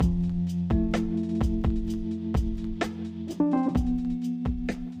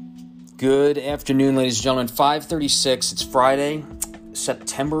Good afternoon, ladies and gentlemen. 5:36. It's Friday,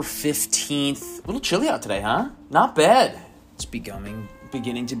 September 15th. A little chilly out today, huh? Not bad. It's beginning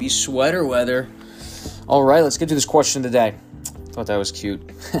to be sweater weather. All right, let's get to this question of the day. Thought that was cute.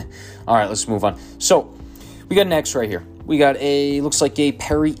 All right, let's move on. So, we got an X-ray here. We got looks like a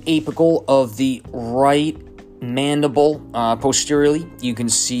periapical of the right mandible posteriorly. You can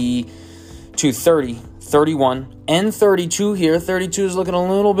see 230, 31, and 32 here. 32 is looking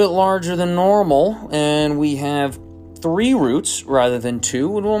a little bit larger than normal, and we have 3 roots rather than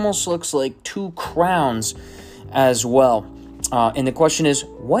 2. It almost looks like 2 crowns as well. And the question is,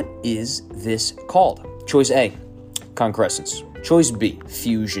 what is this called? Choice A, concrescence. Choice B,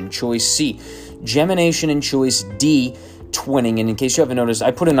 fusion. Choice C, gemination. And choice D, twinning. And in case you haven't noticed,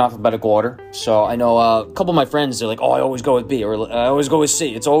 I put in alphabetical order. So I know a couple of my friends, they're like, oh, I always go with B, or I always go with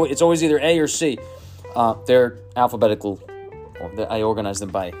C. It's always either A or C. They're alphabetical. I organize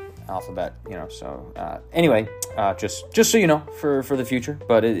them by alphabet, so anyway, just so you know, for the future,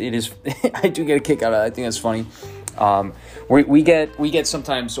 but it is, I do get a kick out of it. I think that's funny. We get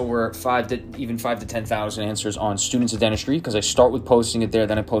sometimes over 5 to 10,000 answers on Students of Dentistry, because I start with posting it there,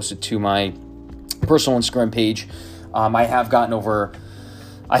 then I post it to my personal Instagram page. I have gotten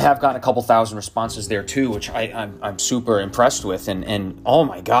a couple thousand responses there too, which I'm super impressed with, and oh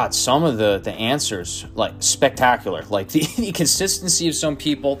my god, some of the answers, like, spectacular, like the consistency of some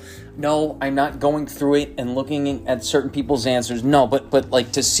people. No, I'm not going through it and looking at certain people's answers. No, but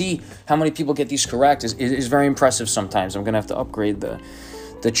like, to see how many people get these correct is very impressive. Sometimes I'm gonna have to upgrade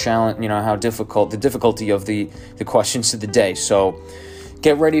the challenge, the difficulty of the questions of the day. So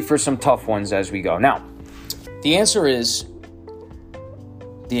get ready for some tough ones as we go. Now, the answer is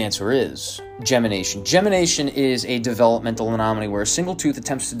gemination. Gemination is a developmental anomaly where a single tooth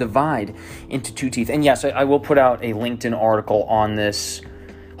attempts to divide into 2 teeth. And yes, I will put out a LinkedIn article on this,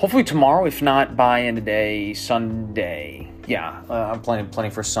 hopefully tomorrow, if not by end of day, Sunday. Yeah, I'm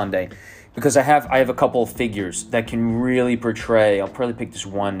planning for Sunday, because I have a couple of figures that can really portray. I'll probably pick this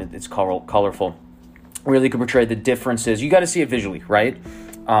one. It's colorful. Really can portray the differences. You got to see it visually, right?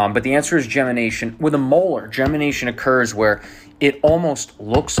 But the answer is gemination. With a molar, gemination occurs where it almost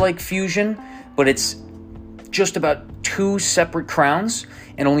looks like fusion, but it's just about 2 separate crowns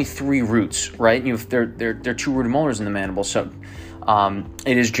and only 3 roots, right? There are 2 rooted molars in the mandible, so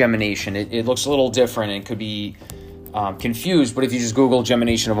it is gemination. It looks a little different and could be confused, but if you just Google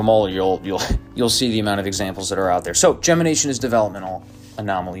gemination of a molar, you'll see the amount of examples that are out there. So gemination is developmental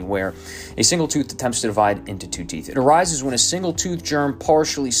anomaly where a single tooth attempts to divide into 2 teeth. It arises when a single tooth germ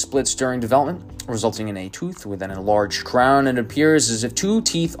partially splits during development, resulting in a tooth with an enlarged crown, and it appears as if 2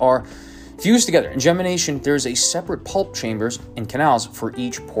 teeth are fused together. In gemination, there's a separate pulp chambers and canals for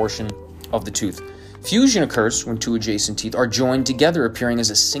each portion of the tooth. Fusion occurs when 2 adjacent teeth are joined together, appearing as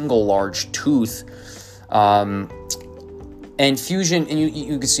a single large tooth. And fusion, and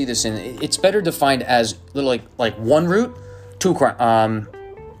you can see this it's better defined as little like 1 root, 2 crown.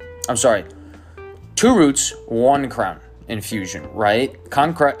 2 roots, 1 crown in fusion, right?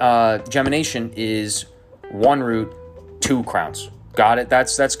 Gemination is 1 root, 2 crowns. Got it?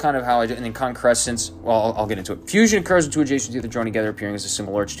 That's kind of how I do it. And then concrescence, well, I'll get into it. Fusion occurs when 2 adjacent teeth are joined together, appearing as a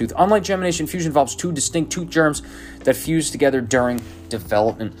single large tooth. Unlike gemination, fusion involves 2 distinct tooth germs that fuse together during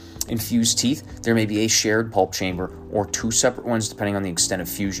development. In fused teeth, there may be a shared pulp chamber or 2 separate ones, depending on the extent of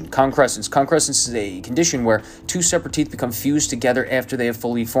fusion. Concrescence is a condition where 2 separate teeth become fused together after they have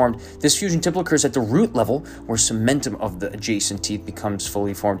fully formed. This fusion typically occurs at the root level, where cementum of the adjacent teeth becomes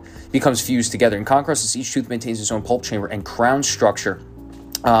fused together. In concrescence, each tooth maintains its own pulp chamber and crown structure.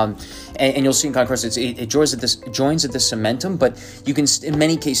 And you'll see in concrescence, it joins at the cementum, but you can, in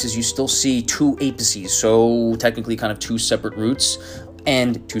many cases, you still see 2 apices, so technically kind of 2 separate roots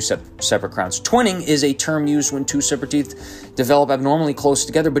and 2 separate crowns. Twinning is a term used when 2 separate teeth develop abnormally close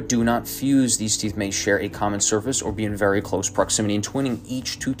together but do not fuse. These teeth may share a common surface or be in very close proximity. In twinning,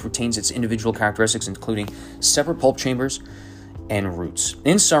 each tooth retains its individual characteristics, including separate pulp chambers and roots.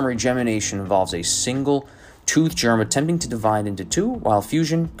 In summary, gemination involves a single tooth germ attempting to divide into 2, while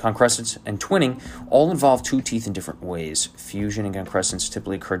fusion, concrescence, and twinning all involve 2 teeth in different ways. Fusion and concrescence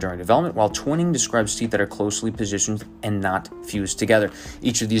typically occur during development, while twinning describes teeth that are closely positioned and not fused together.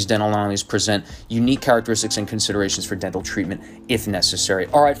 Each of these dental anomalies present unique characteristics and considerations for dental treatment if necessary.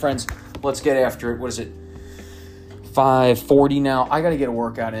 All right, friends, let's get after it. What is it? 5:40 now. I got to get a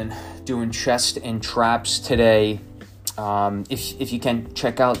workout in, doing chest and traps today. If you can,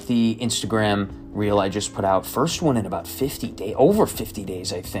 check out the Instagram reel I just put out. First one in about 50 days, over 50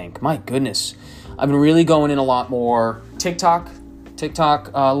 days, I think. My goodness. I've been really going in a lot more TikTok,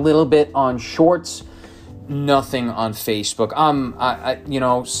 a little bit on shorts. nothing on Facebook.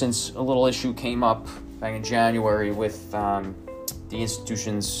 Since a little issue came up back in January with the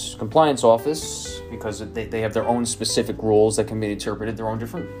institution's compliance office, because they have their own specific rules that can be interpreted their own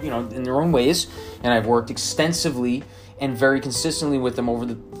different, in their own ways. And I've worked extensively and very consistently with them over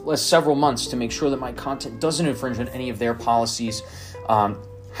the last several months to make sure that my content doesn't infringe on any of their policies.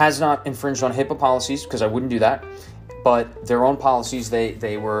 Has not infringed on HIPAA policies, because I wouldn't do that. But their own policies,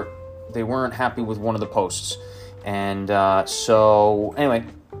 they weren't happy with one of the posts. And so anyway,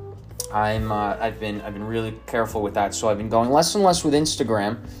 I've been really careful with that. So I've been going less and less with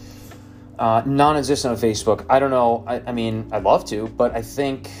Instagram, non-existent on Facebook. I don't know. I mean, I'd love to, but I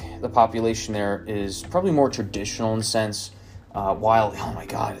think the population there is probably more traditional in the sense. While, oh my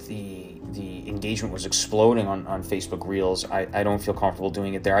God, the engagement was exploding on Facebook Reels, I don't feel comfortable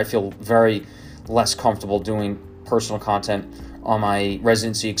doing it there. I feel very less comfortable doing personal content on my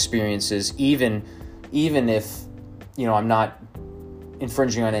residency experiences, even if, I'm not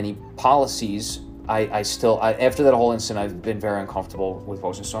infringing on any policies. I still, after that whole incident, I've been very uncomfortable with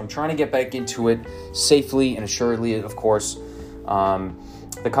posting. So I'm trying to get back into it safely and assuredly, of course.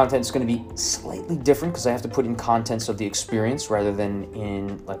 The content is going to be slightly different because I have to put in contents of the experience rather than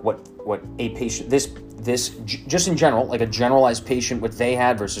in like what a patient, this just in general, like a generalized patient, what they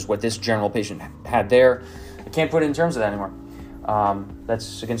had versus what this general patient had there. I can't put it in terms of that anymore.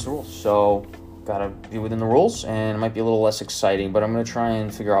 That's against the rules. So gotta be within the rules, and it might be a little less exciting, but I'm going to try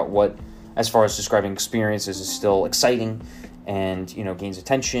and figure out what, as far as describing experiences, is still exciting and, gains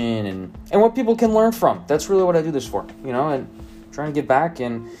attention and what people can learn from. That's really what I do this for, and trying to give back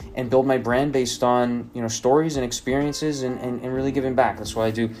and build my brand based on, stories and experiences and really giving back. That's why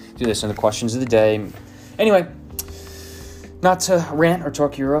I do this. And the questions of the day. Anyway, not to rant or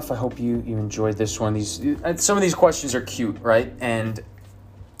talk your off. I hope you enjoyed this one. Some of these questions are cute, right? And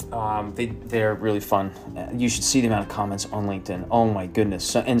they're really fun. You should see the amount of comments on LinkedIn. Oh my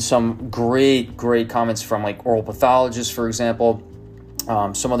goodness. And some great comments from like oral pathologists, for example.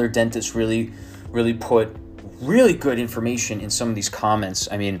 Some other dentists really put really good information in some of these comments.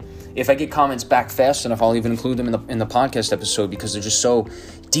 I mean, if I get comments back fast enough, I'll even include them in the podcast episode because they're just so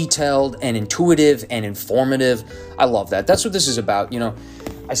detailed and intuitive and informative. I love that. That's what this is about.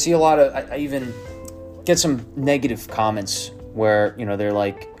 I see a lot of, I even get some negative comments where, they're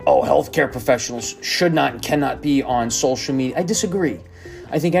like, oh, healthcare professionals should not and cannot be on social media. I disagree.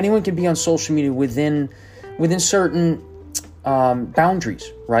 I think anyone can be on social media within certain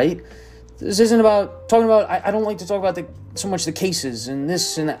boundaries, right? This isn't about talking about, I don't like to talk about so much the cases and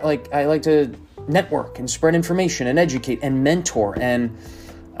this and that. Like, I like to network and spread information and educate and mentor. And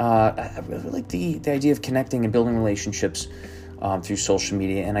I really like the idea of connecting and building relationships through social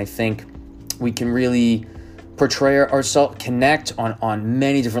media. And I think we can really portray ourselves, connect on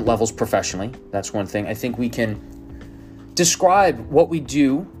many different levels professionally. That's one thing. I think we can describe what we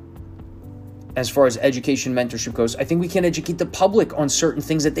do as far as education mentorship goes. I think we can educate the public on certain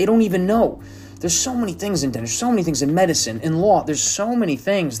things that they don't even know. There's so many things in dentistry, so many things in medicine, in law. There's so many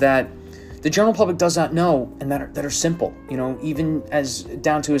things that the general public does not know and that are simple. Even as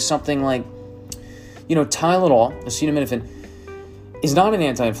down to something like, Tylenol, acetaminophen, is not an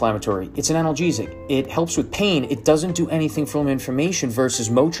anti-inflammatory. It's an analgesic. It helps with pain. It doesn't do anything for inflammation versus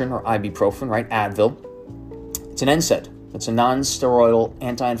Motrin or ibuprofen, right? Advil. It's an NSAID. It's a non-steroidal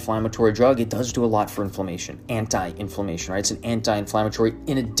anti-inflammatory drug. It does do a lot for inflammation, anti-inflammation, right? It's an anti-inflammatory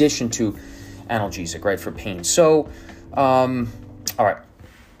in addition to analgesic, right, for pain. So, all right,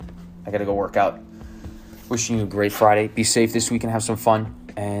 I got to go work out. Wishing you a great Friday. Be safe this week and have some fun.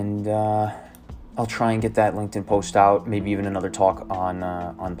 And I'll try and get that LinkedIn post out, maybe even another talk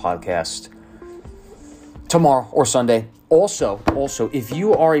on podcast tomorrow or Sunday. Also, if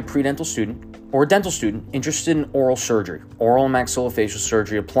you are a pre-dental student or a dental student interested in oral surgery, oral and maxillofacial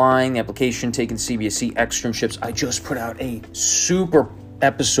surgery, applying the application, taking CBSE externships, I just put out a super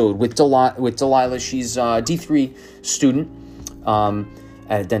episode with Delilah. She's a D3 student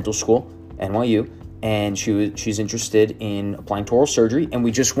at a dental school, NYU, and she's interested in applying to oral surgery. And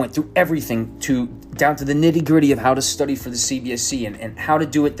we just went through everything down to the nitty-gritty of how to study for the CBSE and how to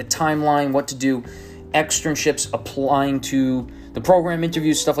do it, the timeline, what to do, externships, applying to the program,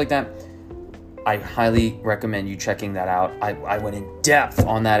 interviews, stuff like that. I highly recommend you checking that out. I went in depth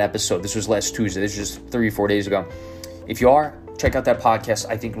on that episode. This was last Tuesday. This was just 3 or 4 days ago. If you are, check out that podcast.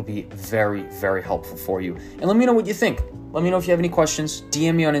 I think it'll be very, very helpful for you. And let me know what you think. Let me know if you have any questions.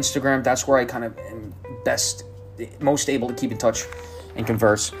 DM me on Instagram. That's where I kind of am most able to keep in touch and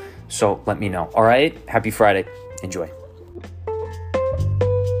converse. So let me know. All right? Happy Friday. Enjoy.